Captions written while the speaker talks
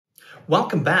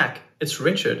Welcome back, it's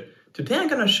Richard. Today I'm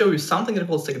going to show you something that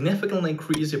will significantly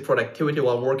increase your productivity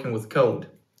while working with code.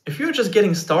 If you're just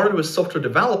getting started with software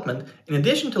development, in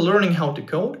addition to learning how to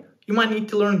code, you might need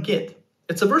to learn Git.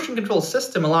 It's a version control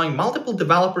system allowing multiple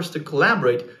developers to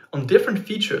collaborate on different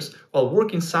features while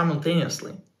working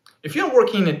simultaneously. If you're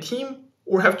working in a team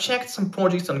or have checked some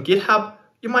projects on GitHub,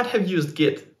 you might have used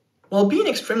Git. While being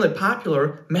extremely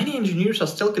popular, many engineers are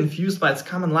still confused by its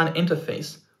command line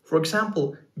interface. For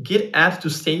example, git add to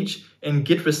stage and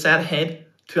git reset head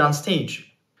to unstage.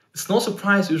 It's no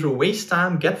surprise users waste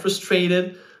time, get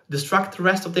frustrated, distract the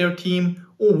rest of their team,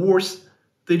 or worse,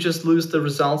 they just lose the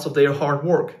results of their hard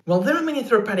work. While there are many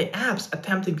third-party apps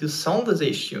attempting to solve this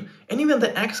issue, and even the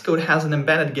Xcode has an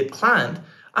embedded Git client,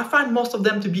 I find most of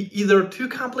them to be either too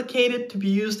complicated to be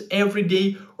used every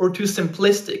day or too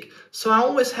simplistic, so I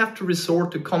always have to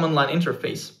resort to command line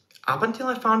interface, up until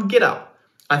I found GitUp.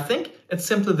 I think it's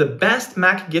simply the best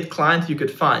Mac Git client you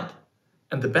could find.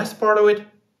 And the best part of it,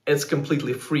 it's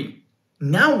completely free.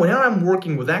 Now, whenever I'm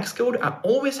working with Xcode, I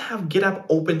always have GitUp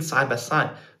open side by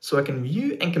side, so I can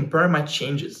view and compare my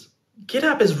changes.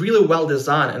 GitUp is really well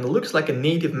designed and looks like a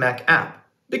native Mac app,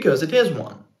 because it is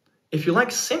one. If you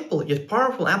like simple yet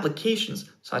powerful applications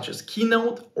such as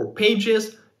Keynote or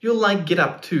Pages, you'll like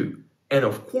GitUp too. And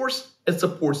of course, it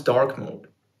supports dark mode.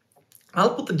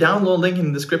 I'll put the download link in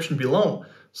the description below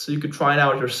so you could try it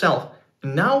out yourself.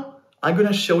 And now I'm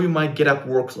gonna show you my GitUp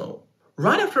workflow.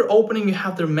 Right after opening, you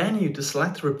have the menu to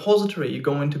select the repository you're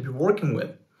going to be working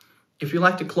with. If you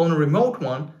like to clone a remote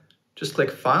one, just click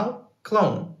File,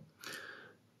 Clone.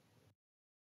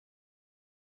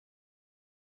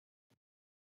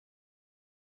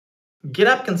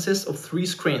 GitUp consists of 3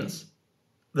 screens.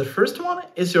 The first one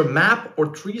is your map or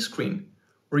tree screen,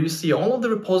 where you see all of the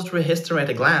repository history at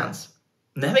a glance.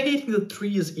 Navigating the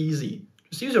tree is easy.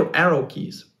 Just use your arrow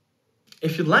keys.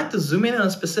 If you'd like to zoom in on a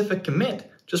specific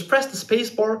commit, just press the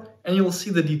spacebar and you will see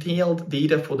the detailed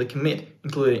data for the commit,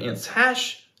 including its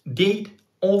hash, date,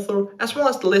 author, as well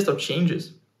as the list of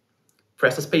changes.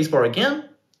 Press the spacebar again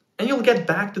and you'll get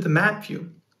back to the map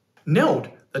view. Note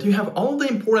that you have all the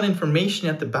important information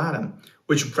at the bottom,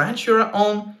 which branch you're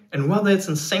on and whether it's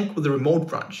in sync with the remote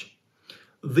branch.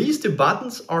 These 2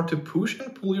 buttons are to push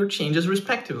and pull your changes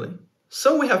respectively.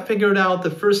 So we have figured out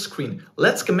the first screen.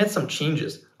 Let's commit some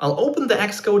changes. I'll open the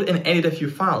Xcode and edit a few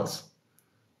files.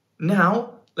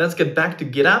 Now, let's get back to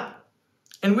GitUp,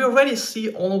 and we already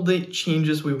see all of the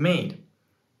changes we've made.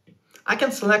 I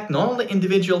can select not only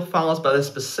individual files but the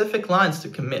specific lines to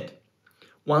commit.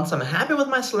 Once I'm happy with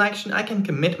my selection, I can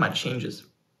commit my changes.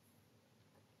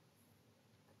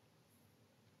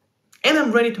 And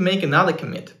I'm ready to make another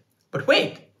commit. But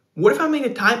wait, what if I made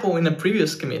a typo in a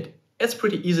previous commit? It's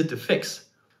pretty easy to fix.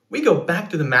 We go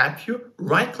back to the map view,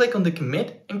 right-click on the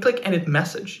commit, and click Edit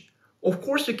Message. Of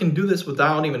course, you can do this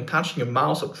without even touching your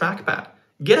mouse or trackpad.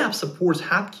 GitHub supports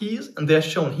hotkeys, and they're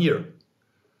shown here.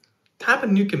 Type a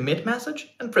new commit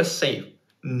message and press Save.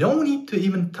 No need to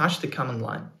even touch the command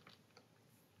line.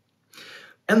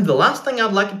 And the last thing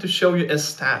I'd like to show you is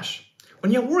Stash.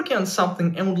 When you're working on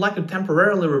something and would like to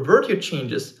temporarily revert your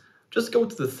changes, just go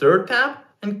to the third tab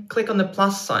and click on the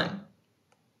plus sign.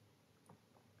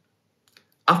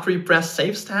 After you press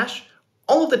Save Stash,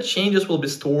 all of the changes will be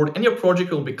stored and your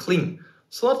project will be clean,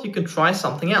 so that you can try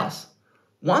something else.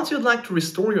 Once you'd like to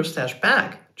restore your stash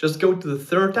back, just go to the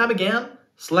third tab again,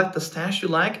 select the stash you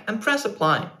like, and press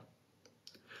Apply.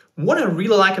 What I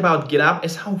really like about GitUp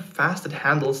is how fast it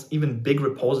handles even big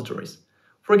repositories.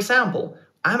 For example,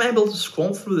 I'm able to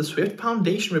scroll through the Swift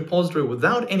Foundation repository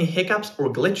without any hiccups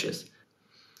or glitches.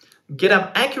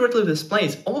 GitUp accurately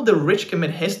displays all of the rich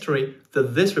commit history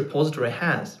that this repository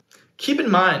has. Keep in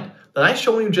mind that I've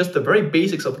shown you just the very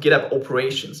basics of GitUp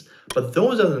operations, but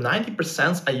those are the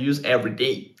 90% I use every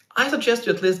day. I suggest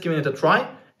you at least giving it a try,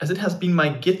 as it has been my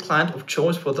Git client of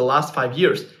choice for the last 5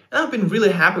 years, and I've been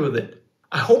really happy with it.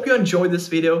 I hope you enjoyed this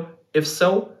video. If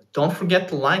so, don't forget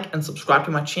to like and subscribe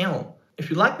to my channel. If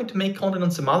you'd like me to make content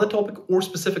on some other topic or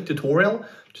specific tutorial,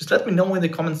 just let me know in the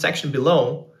comment section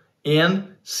below.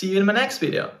 And see you in my next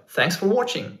video. Thanks for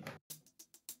watching.